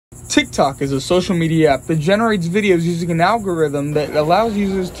TikTok is a social media app that generates videos using an algorithm that allows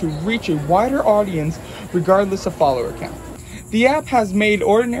users to reach a wider audience regardless of follower count. The app has made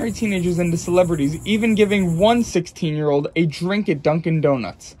ordinary teenagers into celebrities, even giving one 16-year-old a drink at Dunkin'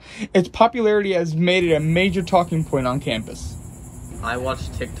 Donuts. Its popularity has made it a major talking point on campus. I watch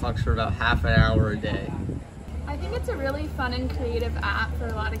TikToks for about half an hour a day. I think it's a really fun and creative app for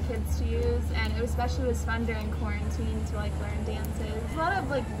a lot of kids to use, and it especially was fun during quarantine to learn dances. There's a lot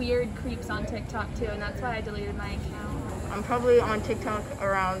of weird creeps on TikTok too, and that's why I deleted my account. I'm probably on TikTok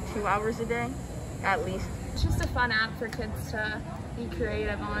around 2 hours a day, at least. It's just a fun app for kids to be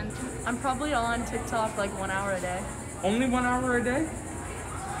creative on. I'm probably on TikTok 1 hour a day. Only 1 hour a day?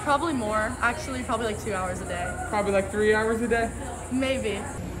 Probably more. Actually, probably 2 hours a day. Probably 3 hours a day? Maybe.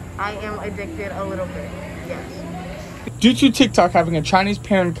 I am addicted a little bit, yes. Due to TikTok having a Chinese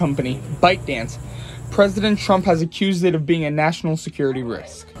parent company, ByteDance, President Trump has accused it of being a national security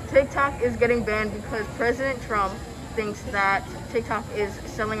risk. TikTok is getting banned because President Trump thinks that TikTok is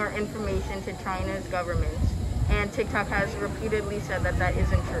selling our information to China's government, and TikTok has repeatedly said that that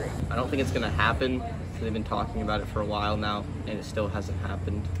isn't true. I don't think it's going to happen. They've been talking about it for a while now, and it still hasn't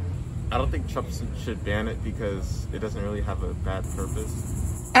happened. I don't think Trump should ban it because it doesn't really have a bad purpose.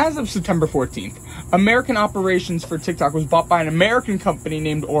 As of September 14th, American operations for TikTok was bought by an American company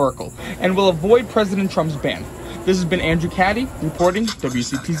named Oracle and will avoid President Trump's ban. This has been Andrew Caddy reporting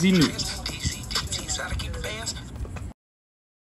WCTZ News.